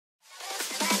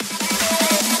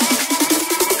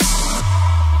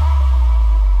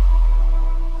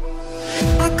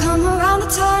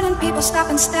never stop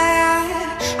and stare.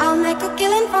 I'll make a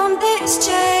killing from this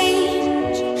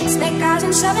change. Snake eyes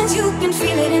and sevens, you can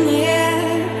feel it in the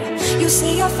air. You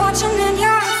see your fortune in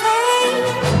your fame.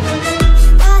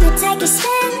 Wanna take a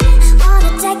spin,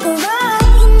 wanna take a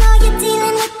ride. You know you're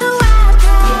dealing with the wild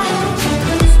card.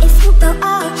 If you go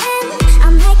all in,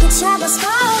 I'll make your trouble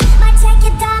small. Might take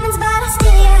your diamonds, but I'll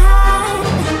steal your heart.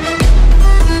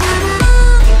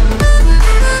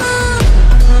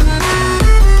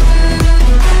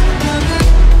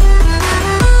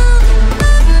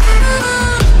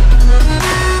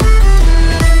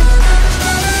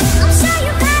 I'm sure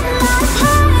you've had a lot of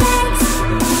heartaches,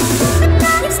 but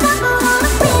now you've stumbled on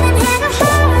a freedom hand of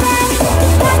heartache. You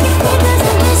got your fingers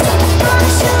and wisdom, you're gonna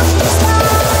shoot the star.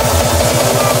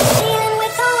 Dealing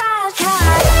with a wild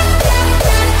card.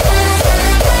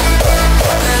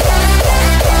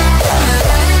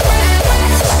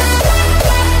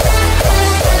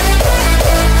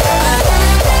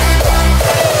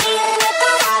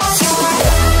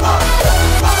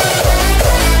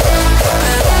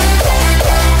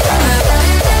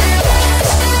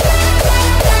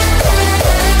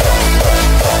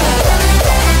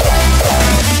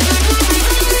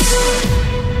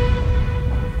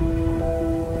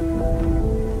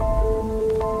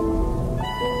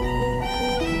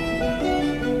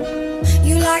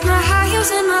 You like my high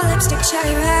heels and my lipstick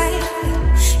cherry red.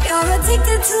 You're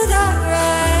addicted to the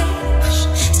rush.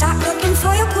 Stop looking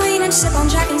for your queen and sip on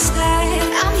Jack instead.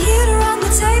 I'm here to run the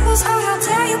tables, oh how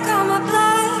dare you call my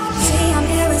bluff. See, I'm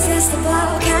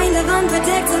irresistible, kind of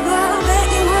unpredictable. Bet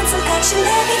you want some action,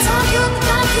 baby, don't you,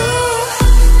 don't you.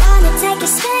 Wanna take a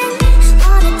spin,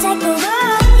 wanna take a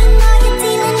ride.